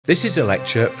This is a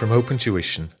lecture from Open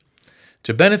Tuition.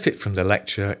 To benefit from the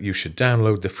lecture, you should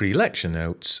download the free lecture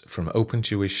notes from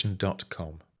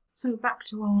opentuition.com. So back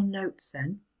to our notes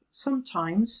then.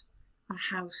 Sometimes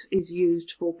a house is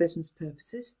used for business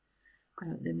purposes.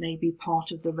 There may be part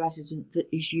of the resident that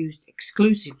is used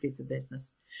exclusively for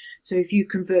business. So if you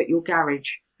convert your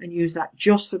garage and use that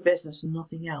just for business and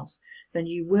nothing else, then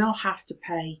you will have to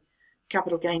pay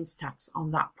capital gains tax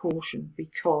on that portion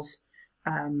because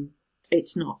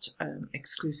it's not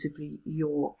exclusively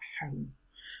your home.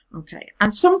 Okay,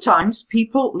 and sometimes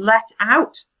people let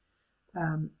out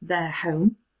their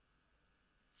home.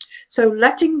 So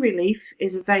letting relief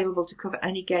is available to cover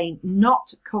any gain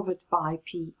not covered by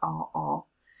PRR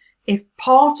if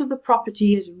part of the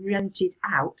property is rented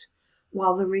out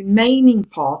while the remaining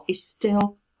part is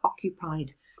still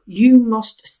occupied. You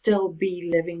must still be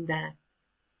living there.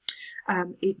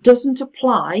 It doesn't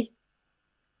apply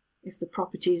if the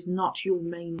property is not your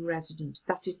main residence.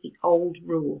 That is the old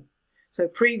rule. So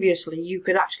previously you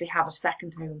could actually have a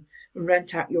second home and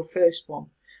rent out your first one.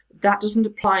 That doesn't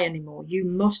apply anymore. You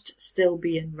must still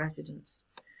be in residence.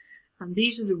 And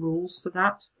these are the rules for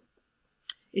that.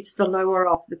 It's the lower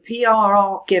of the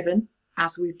PRR given,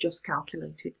 as we've just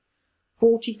calculated,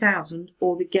 40,000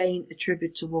 or the gain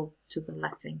attributable to the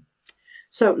letting.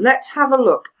 So let's have a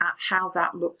look at how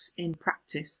that looks in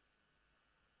practice.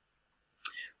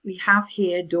 We have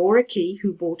here Dora Key,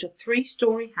 who bought a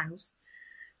 3-storey house.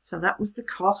 So that was the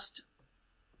cost.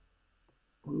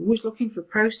 We're always looking for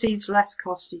proceeds less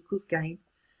cost equals gain.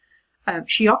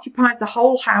 She occupied the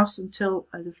whole house until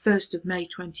the 1st of May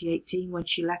 2018 when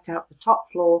she let out the top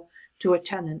floor to a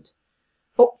tenant,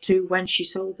 up to when she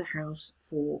sold the house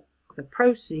for the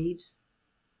proceeds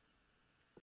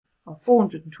of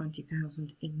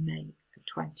 420,000 in May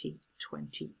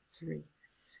 2023.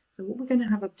 So what we're going to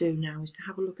have a do now is to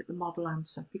have a look at the model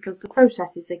answer, because the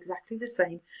process is exactly the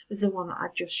same as the one that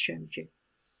I've just showed you.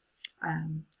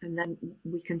 And then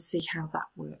we can see how that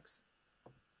works.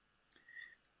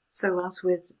 So as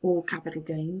with all capital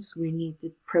gains, we need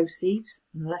the proceeds,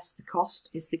 and less the cost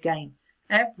is the gain.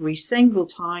 Every single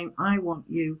time I want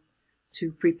you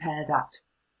to prepare that.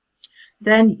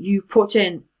 Then you put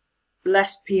in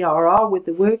less PRR with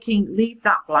the working, leave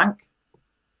that blank.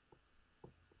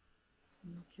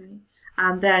 Okay.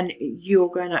 And then you're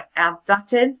going to add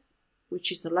that in,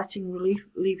 which is the letting relief,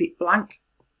 leave it blank.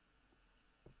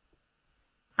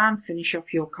 And finish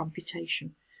off your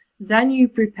computation. Then you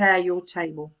prepare your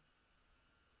table.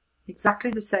 Exactly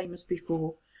the same as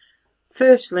before.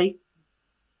 First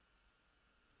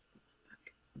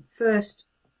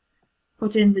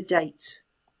put in the dates.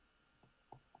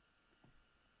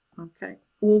 Okay,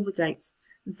 all the dates.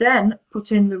 Then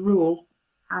put in the rule,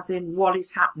 as in what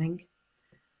is happening.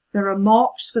 There are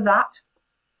marks for that,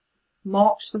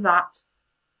 marks for that,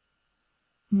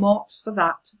 marks for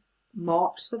that,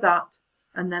 marks for that.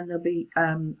 And then there'll be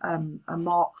a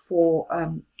mark for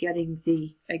getting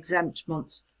the exempt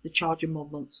months, the chargeable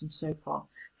months, and so far.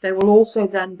 There will also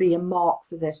then be a mark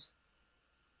for this.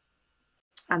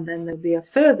 And then there'll be a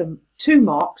further 2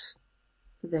 marks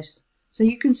for this. So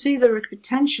you can see there are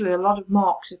potentially a lot of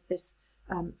marks if this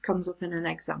comes up in an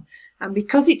exam. And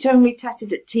because it's only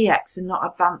tested at TX and not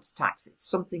advanced tax, it's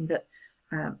something that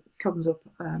comes up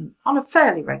on a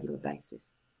fairly regular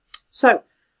basis. So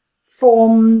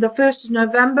from the 1st of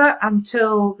November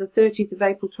until the 30th of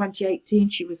April 2018,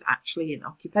 she was actually in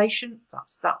occupation.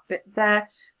 That's that bit there.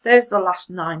 There's the last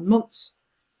 9 months.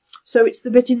 So it's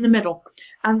the bit in the middle.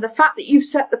 And the fact that you've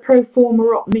set the pro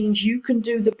forma up means you can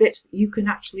do the bits that you can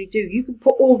actually do. You can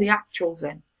put all the actuals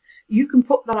in. You can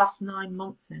put the last 9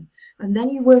 months in. And then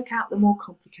you work out the more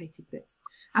complicated bits.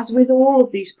 As with all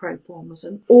of these pro formas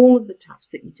and all of the tax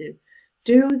that you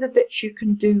do the bits you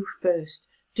can do first.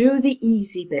 Do the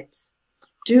easy bits.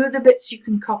 Do the bits you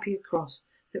can copy across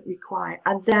that require,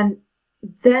 and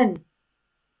then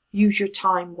use your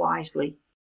time wisely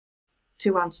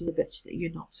to answer the bits that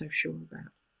you're not so sure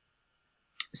about.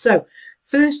 So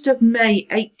 1st of May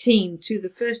 18 to the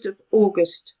 1st of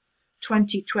August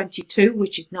 2022,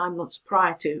 which is 9 months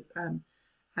prior to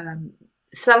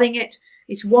selling it,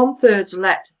 it's 1/3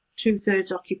 let,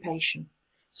 2/3 occupation.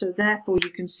 So therefore you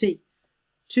can see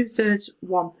 2/3,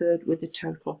 1/3 with the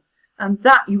total. And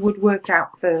that you would work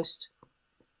out first.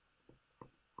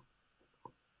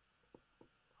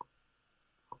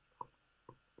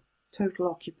 Total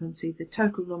occupancy, the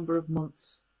total number of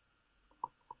months.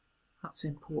 That's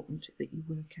important that you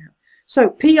work out. So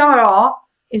PRR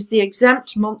is the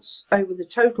exempt months over the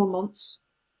total months,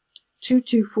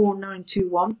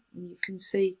 224921. And you can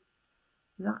see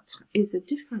that is a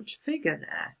different figure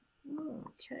there.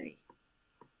 Okay.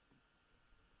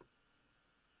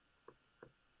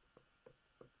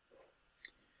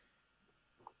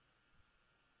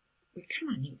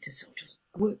 kind of need to sort of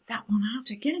work that one out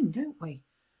again, don't we?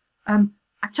 I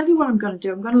tell you what I'm going to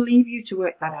do. I'm going to leave you to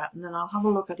work that out, and then I'll have a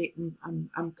look at it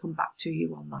and come back to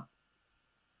you on that.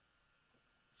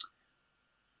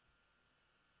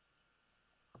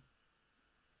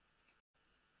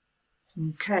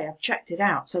 Okay, I've checked it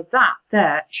out. So that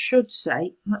there should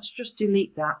say, let's just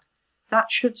delete that.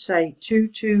 That should say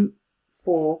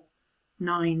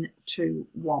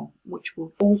 224921, which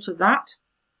will alter that.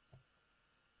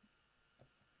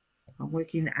 I'm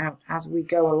working it out as we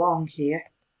go along here.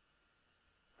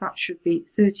 That should be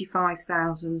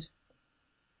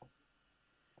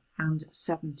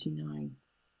 35,079.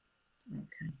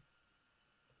 Okay.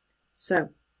 So,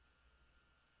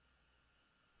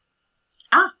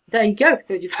 there you go,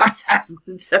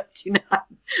 35,079.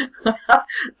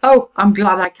 Oh, I'm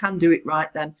glad I can do it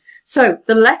right then. So,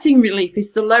 the letting relief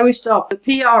is the lowest of the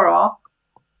PRR.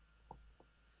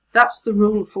 That's the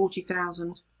rule of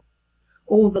 40,000.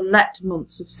 Or the let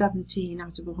months of 17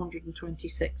 out of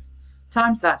 126.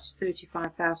 Times that is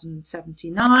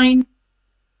 35,079.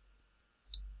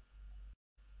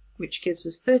 Which gives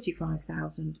us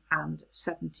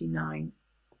 35,079.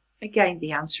 Again,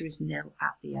 the answer is nil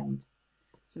at the end.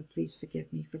 So please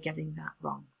forgive me for getting that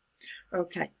wrong.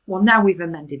 Okay, well now we've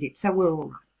amended it, so we're all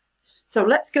right. So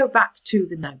let's go back to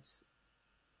the notes.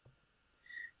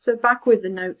 So back with the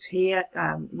notes here,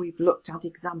 we've looked at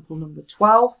example number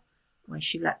 12, where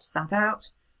she lets that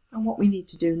out. And what we need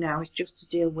to do now is just to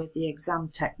deal with the exam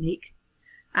technique.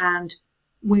 And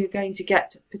we're going to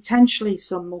get potentially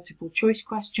some multiple choice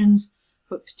questions,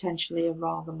 but potentially a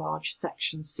rather large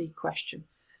section C question.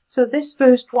 So this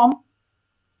first one,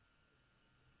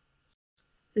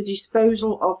 the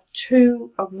disposal of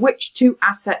which two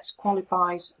assets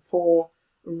qualifies for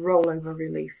rollover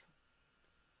relief.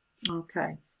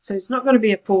 Okay, so it's not going to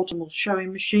be a portable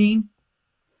sewing machine.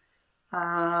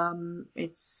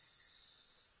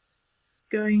 It's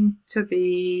going to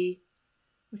be,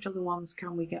 which other ones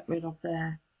can we get rid of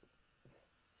there?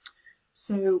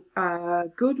 So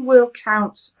goodwill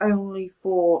counts only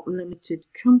for limited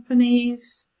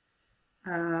companies.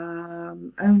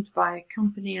 Owned by a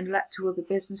company and let to other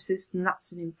businesses, and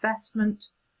that's an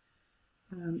investment.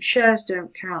 Shares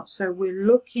don't count, so we're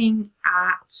looking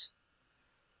at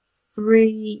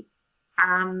 3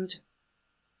 and,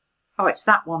 oh, it's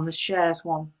that one, the shares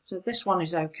one. So this one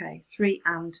is okay, 3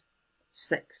 and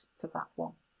 6 for that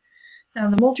one. Now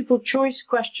the multiple choice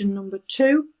question number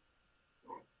 2.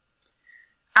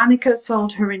 Annika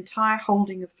sold her entire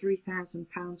holding of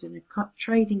 £3,000 in a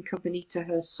trading company to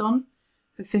her son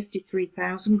for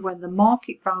 53,000 when the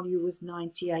market value was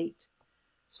 98.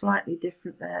 Slightly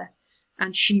different there.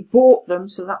 And she bought them,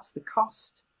 so that's the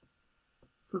cost,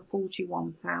 for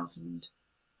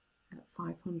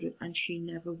 41,500, and she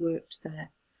never worked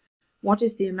there. What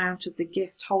is the amount of the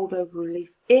gift holdover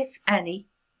relief, if any,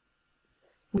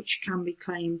 which can be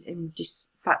claimed in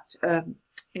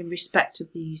respect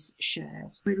of these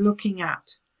shares? We're looking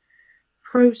at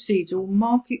proceeds or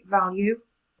market value,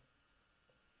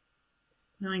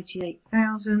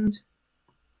 98,000.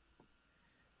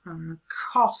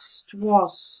 Cost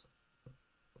was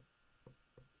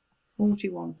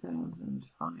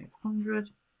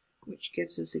 41,500, which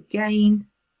gives us a gain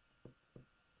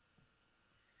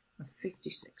of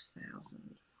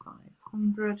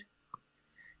 56,500.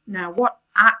 Now, what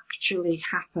actually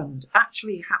happened?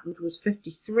 Actually happened was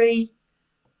 53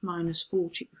 minus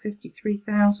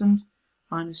 53,000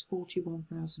 minus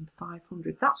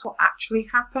 41,500. That's what actually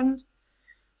happened.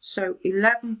 So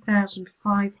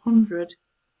 11,500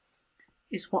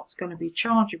 is what's going to be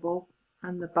chargeable,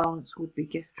 and the balance would be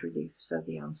gift relief. So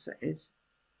the answer is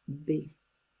B.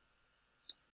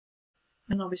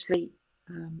 And obviously,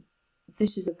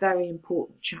 this is a very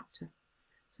important chapter.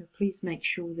 So please make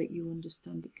sure that you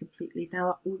understand it completely.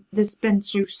 Now, there's been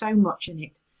through so much in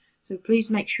it. So please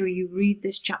make sure you read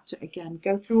this chapter again.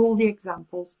 Go through all the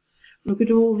examples. Look at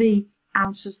all the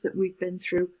answers that we've been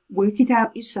through. Work it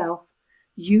out yourself.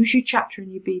 Use your chapter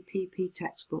in your BPP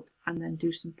textbook, and then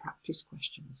do some practice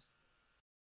questions.